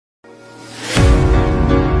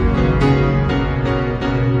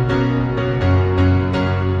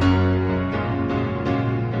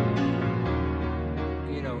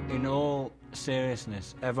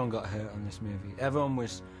business. Everyone got hurt on this movie. Everyone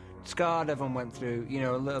was scarred, everyone went through, you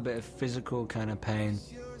know, a little bit of physical kind of pain.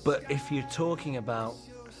 But if you're talking about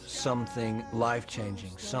something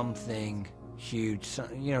life-changing, something huge,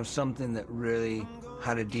 you know, something that really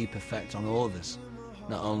had a deep effect on all of us,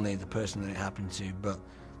 not only the person that it happened to, but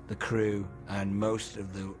the crew and most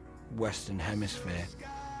of the Western Hemisphere,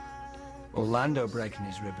 Orlando breaking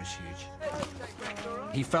his rib was huge.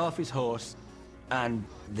 He fell off his horse, and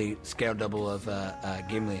the scale double of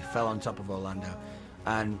Gimli fell on top of Orlando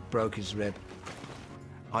and broke his rib.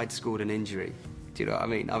 I'd scored an injury. Do you know what I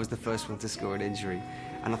mean? I was the first one to score an injury,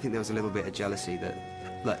 and I think there was a little bit of jealousy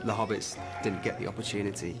that the Hobbits didn't get the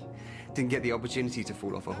opportunity to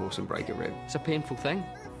fall off a horse and break a rib. It's a painful thing,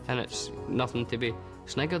 and it's nothing to be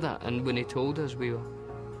sniggered at. And when he told us, we were,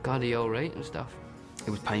 God, are you all right and stuff? It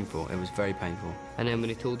was painful. It was very painful. And then when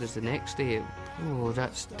he told us the next day, oh,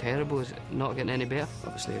 that's terrible. Is it not getting any better?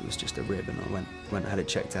 Obviously, it was just a rib, and I went and had it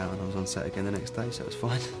checked out, and I was on set again the next day, so it was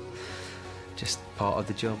fine. Just part of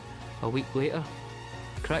the job. A week later,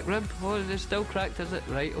 cracked rib? Oh, is it still cracked, is it?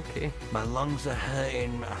 Right, okay. My lungs are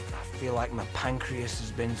hurting. I feel like my pancreas has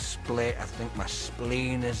been split. I think my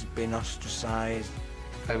spleen has been ostracised.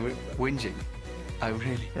 I'm whinging. Oh,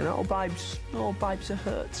 really? And oh, babes, it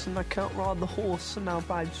hurts, and I can't ride the horse, and now,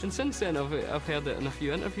 babes. And since then, I've heard it in a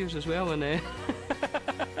few interviews as well, and I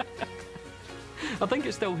think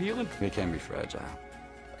it's still healing. It can be fragile.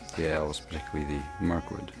 The elves, particularly the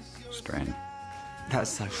Mirkwood strain.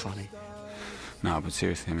 That's so funny. No, but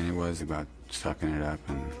seriously, I mean, it was about sucking it up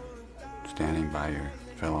and standing by your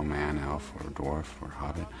fellow man, elf, or dwarf, or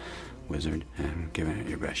hobbit, wizard, and giving it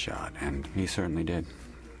your best shot. And he certainly did.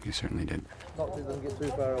 He certainly did. Doctor doesn't get too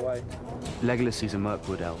far away. Legolas is a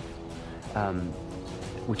Mirkwood elf,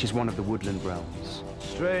 which is one of the woodland realms.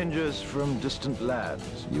 Strangers from distant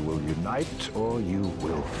lands, you will unite or you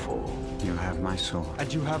will fall. You have my sword.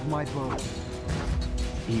 And you have my bow.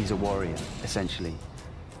 He's a warrior, essentially.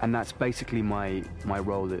 And that's basically my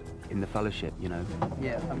role in the Fellowship, you know.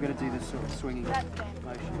 Yeah, I'm going to do this sort of swinging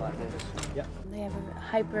motion like this. Yep. They have a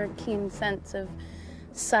hyper keen sense of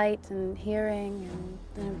sight and hearing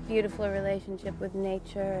and a beautiful relationship with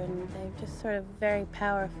nature, and they're just sort of very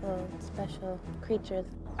powerful, special creatures.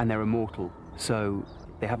 And they're immortal, so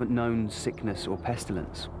they haven't known sickness or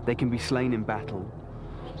pestilence. They can be slain in battle,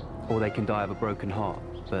 or they can die of a broken heart,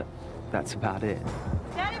 but that's about it.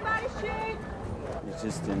 Is anybody shoot? It's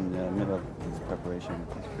just in the middle of his preparation.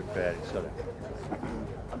 He's prepared, sorry.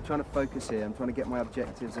 I'm trying to focus here. I'm trying to get my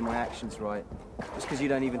objectives and my actions right. Just because you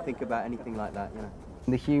don't even think about anything like that, you know.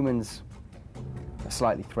 The humans are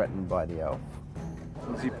slightly threatened by the elf.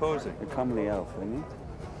 Is he posing? A comely elf, isn't he?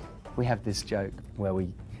 We have this joke where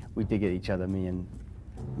we dig at each other, me and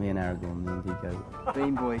Aragorn, me and Digo.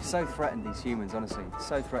 Bean Boy, so threatened, these humans, honestly.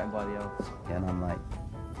 So threatened by the elves. Yeah, and I'm like,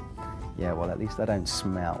 yeah, well, at least I don't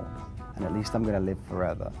smell, and at least I'm going to live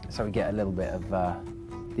forever. So we get a little bit of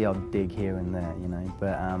the odd dig here and there, you know,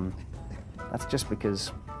 but that's just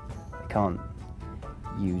because I can't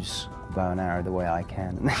use bow and arrow the way I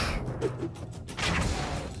can.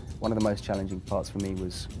 One of the most challenging parts for me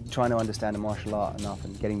was trying to understand the martial art enough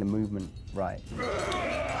and getting the movement right.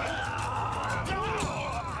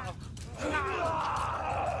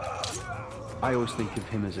 I always think of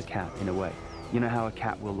him as a cat, in a way. You know how a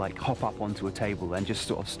cat will, like, hop up onto a table and just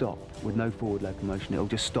sort of stop with no forward locomotion? It'll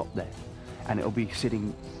just stop there, and it'll be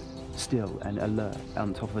sitting still and alert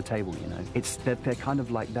on top of a table, you know? They're kind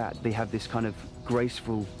of like that. They have this kind of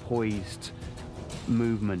graceful, poised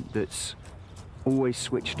movement that's always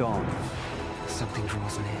switched on. Something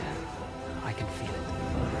draws near. I can feel it.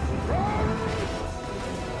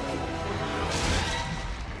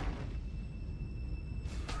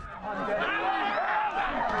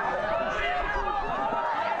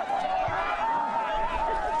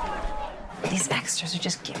 These extras are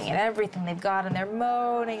just giving it everything they've got, and they're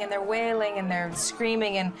moaning and they're wailing and they're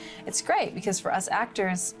screaming, and it's great because for us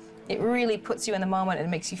actors, it really puts you in the moment and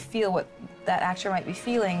makes you feel what that actor might be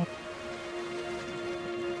feeling.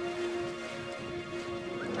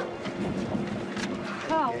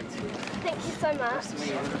 Oh, thank you so much.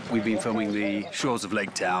 We've been filming the shores of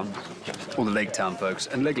Lake Town, all the Lake Town folks,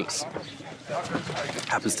 and Legolas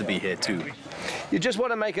happens to be here too. You just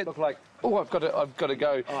want to make it look like, oh, I've got to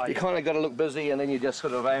go. Oh, you kind of got to look busy, and then you just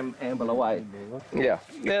sort of amble away. Yeah,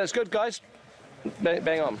 that's good, guys.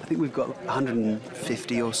 Bang on. I think we've got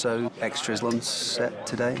 150 or so extras on set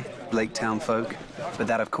today, Lake Town folk. But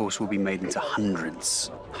that, of course, will be made into hundreds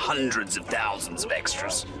of thousands of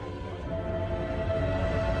extras.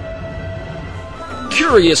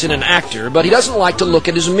 curious in an actor, but he doesn't like to look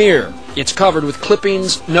at his mirror. It's covered with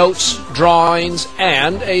clippings, notes, drawings,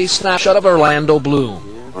 and a snapshot of Orlando Bloom.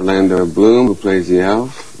 Orlando Bloom, who plays the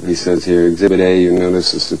elf. He says here, Exhibit A, you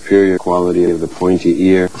notice the superior quality of the pointy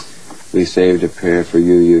ear. We saved a pair for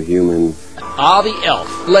you, you human. Ah, the elf,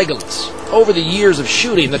 Legolas. Over the years of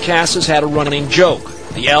shooting, the cast has had a running joke.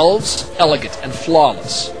 The elves, elegant and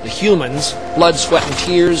flawless. The humans, blood, sweat, and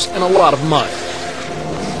tears, and a lot of mud.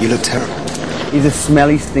 You look terrible. He's a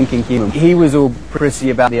smelly, stinking human. He was all prissy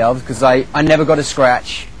about the elves because I never got a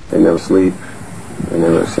scratch. They never sleep. They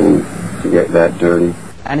never seem to get that dirty.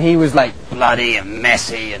 And he was like bloody and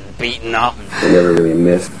messy and beaten up. They never really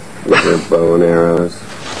missed with their bow and arrows.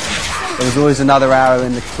 There was always another arrow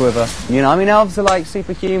in the quiver. You know, I mean, elves are like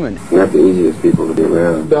superhuman. Not the easiest people to be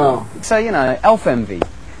around. No. So, you know, elf envy.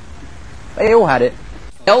 They all had it.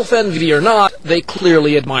 Elf envy or not, they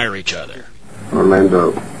clearly admire each other.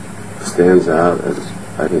 Orlando stands out as,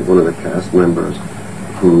 I think, one of the cast members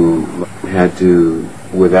who had to,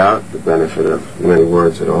 without the benefit of many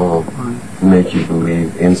words at all, make you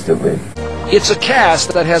believe instantly. It's a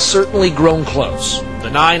cast that has certainly grown close. The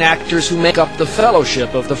 9 actors who make up the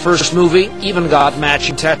fellowship of the first movie even got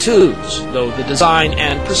matching tattoos, though the design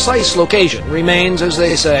and precise location remains, as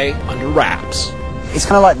they say, under wraps. It's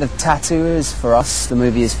kind of like the tattoo is for us, the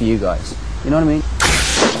movie is for you guys. You know what I mean?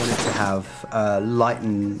 I wanted to have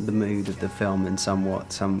lighten the mood of the film in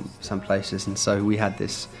some places, and so we had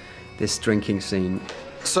this drinking scene.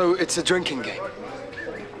 So it's a drinking game.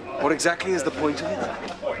 What exactly is the point of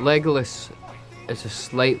it? Legolas is a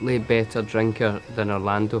slightly better drinker than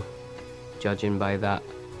Orlando, judging by that.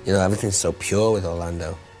 You know, everything's so pure with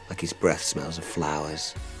Orlando. Like his breath smells of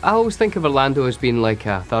flowers. I always think of Orlando as being like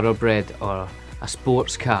a thoroughbred or a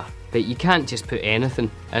sports car, but you can't just put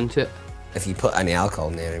anything into it. If you put any alcohol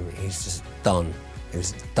near him, he's just done.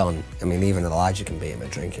 He's done. I mean, even Elijah can beat him at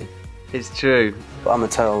drinking. It's true. But I'm a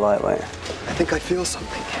total lightweight. I think I feel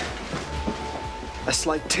something. A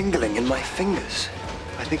slight tingling in my fingers.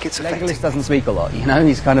 I think it's affecting Legolas doesn't speak a lot, you know?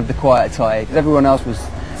 He's kind of the quiet type. Everyone else was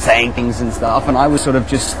saying things and stuff, and I was sort of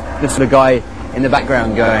just the sort of guy in the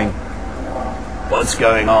background going, "What's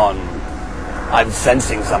going on? I'm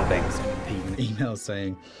sensing something." Email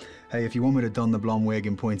saying, "Hey, if you want me to don the blonde wig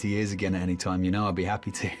and pointy ears again at any time, you know I'd be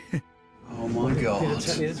happy to." Oh my God.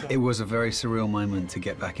 It was a very surreal moment to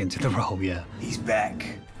get back into the role, yeah. He's back.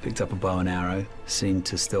 Picked up a bow and arrow, seemed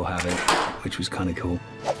to still have it, which was kind of cool.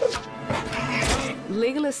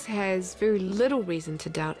 Legolas has very little reason to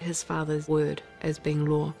doubt his father's word as being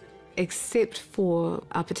law, except for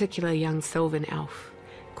a particular young Sylvan elf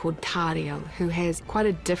called Tauriel, who has quite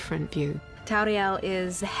a different view. Tauriel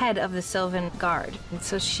is the head of the Sylvan Guard, and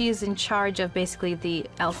so she is in charge of basically the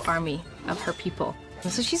elf army of her people.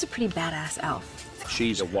 And so she's a pretty badass elf.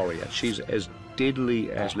 She's a warrior. She's as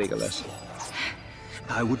deadly as Legolas.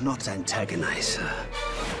 I would not antagonize her.